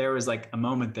like, there was like a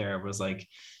moment there was like,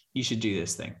 you should do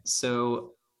this thing.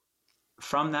 So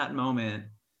from that moment,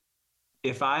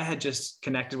 if I had just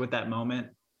connected with that moment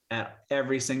at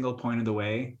every single point of the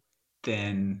way,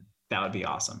 then that would be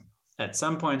awesome. At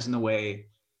some points in the way,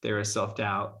 there was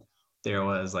self-doubt. There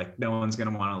was like, no one's going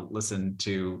to want to listen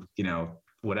to,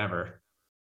 whatever,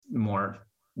 more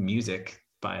music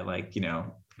by like,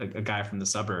 a guy from the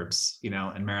suburbs, in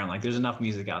Maryland. Like, there's enough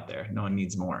music out there. No one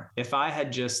needs more. If I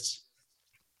had just,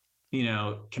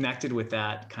 connected with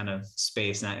that kind of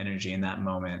space and that energy in that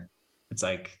moment, it's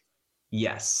like,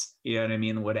 yes, you know what I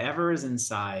mean? Whatever is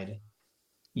inside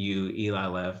you, Eli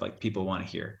Lev, like, people want to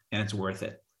hear, and it's worth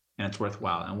it, and it's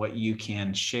worthwhile. And what you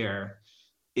can share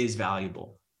is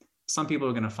valuable. Some people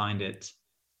are going to find it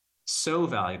so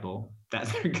valuable that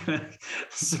they're going to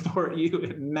support you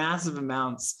in massive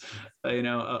amounts,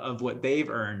 of what they've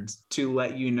earned to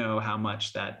let you know how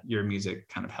much that your music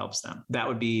kind of helps them. That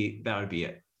would be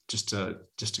it. Just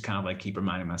to kind of like keep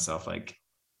reminding myself, like,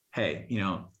 hey,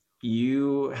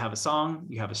 you have a song,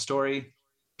 you have a story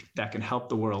that can help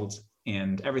the world,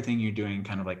 and everything you're doing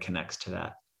kind of like connects to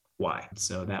that why.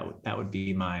 So that would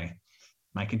be my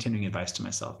continuing advice to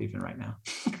myself, even right now.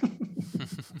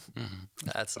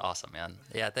 That's awesome, man.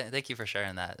 Yeah. Thank you for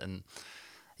sharing that. And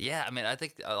yeah, I mean, I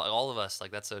think all of us,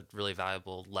 like, that's a really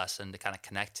valuable lesson to kind of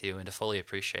connect to and to fully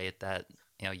appreciate that,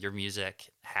 your music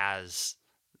has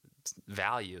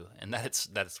value and that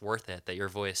it's worth it, that your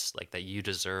voice, like, that you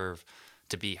deserve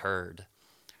to be heard,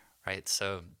 right?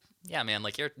 So yeah, man,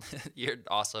 like you're you're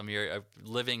awesome. You're a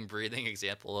living, breathing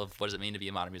example of what does it mean to be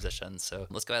a modern musician. So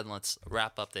let's go ahead and let's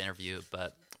wrap up the interview.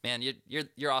 But man,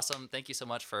 you're awesome. Thank you so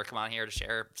much for coming on here to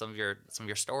share some of your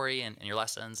story and your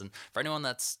lessons. And for anyone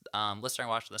that's listening or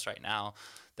watching this right now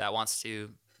that wants to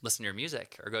listen to your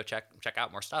music or go check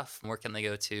out more stuff, where can they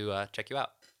go to check you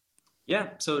out? Yeah.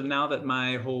 So now that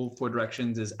my whole Four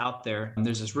Directions is out there,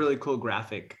 there's this really cool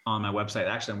graphic on my website.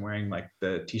 Actually, I'm wearing like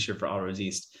the t-shirt for All Roads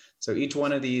East. So each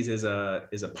one of these is a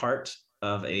part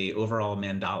of a overall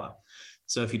mandala.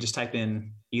 So if you just type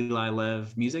in Eli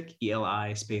Lev Music,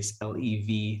 ELI space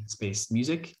LEV space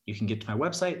music, you can get to my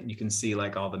website and you can see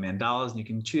like all the mandalas and you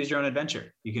can choose your own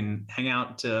adventure. You can hang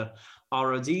out to All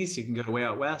Roads East. You can go to Way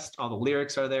Out West. All the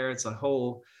lyrics are there. It's a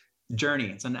whole journey.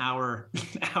 It's an hour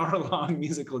long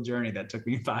musical journey that took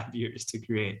me 5 years to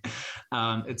create.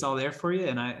 It's all there for you,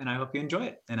 and I hope you enjoy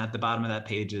it. And at the bottom of that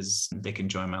page is they can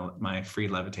join my free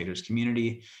Levitators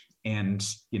community, and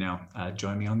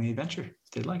join me on the adventure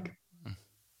if they'd like.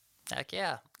 Heck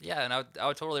yeah, and I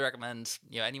would totally recommend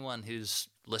anyone who's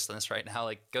listening to this right now,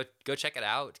 like go check it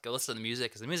out, go listen to the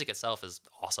music, because the music itself is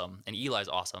awesome, and Eli's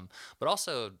awesome, but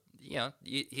also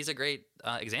he's a great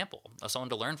example of someone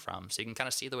to learn from. So you can kind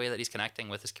of see the way that he's connecting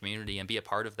with his community and be a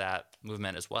part of that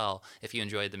movement as well. If you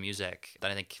enjoyed the music, then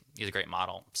I think he's a great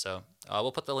model. So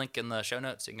we'll put the link in the show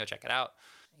notes so you can go check it out.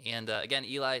 And again,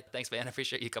 Eli, thanks, man. I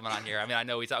appreciate you coming on here. I mean, I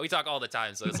know we talk all the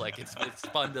time, so it's like it's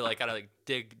fun to like kind of like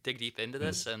dig deep into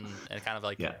this and kind of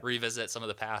like revisit some of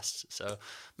the past. So,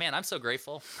 man, I'm so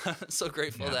grateful,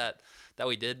 that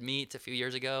we did meet a few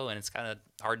years ago, and it's kind of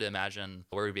hard to imagine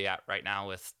where we'd be at right now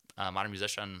with Modern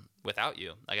Musician without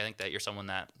you. Like, I think that you're someone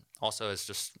that also has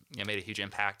just made a huge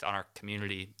impact on our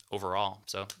community overall.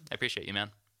 So I appreciate you,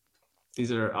 man.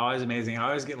 These are always amazing. I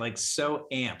always get like so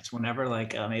amped whenever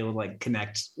like I'm able to like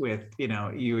connect with, you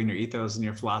and your ethos and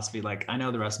your philosophy. Like I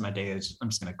know the rest of my day is I'm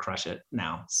just going to crush it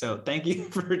now. So thank you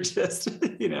for just,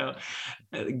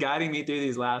 guiding me through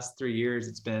these last 3 years.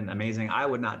 It's been amazing. I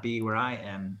would not be where I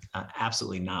am.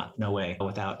 Absolutely not. No way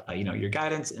without, your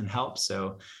guidance and help.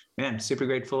 So man, super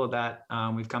grateful that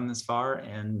we've come this far,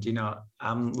 and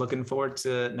I'm looking forward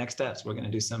to next steps. We're going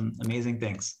to do some amazing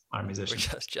things, our musicians.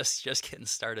 We're just getting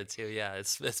started too. Yeah,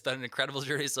 it's been an incredible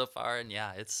journey so far, and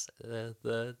yeah, it's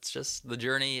just the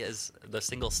journey is the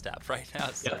single step right now.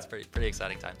 So it's pretty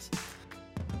exciting times.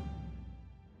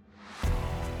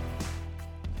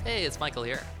 Hey, it's Michael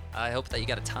here. I hope that you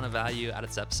got a ton of value out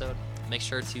of this episode. Make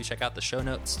sure to check out the show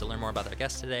notes to learn more about our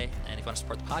guest today. And if you want to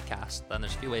support the podcast, then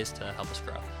there's a few ways to help us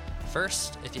grow.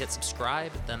 First, if you hit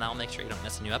subscribe, then that'll make sure you don't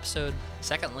miss a new episode.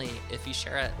 Secondly, if you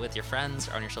share it with your friends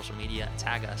or on your social media and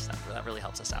tag us, that really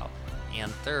helps us out.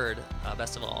 And third,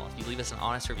 best of all, if you leave us an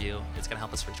honest review, it's going to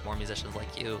help us reach more musicians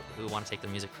like you who want to take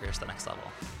their music careers to the next level.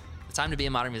 The time to be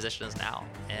a modern musician is now,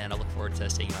 and I look forward to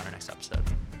seeing you on our next episode.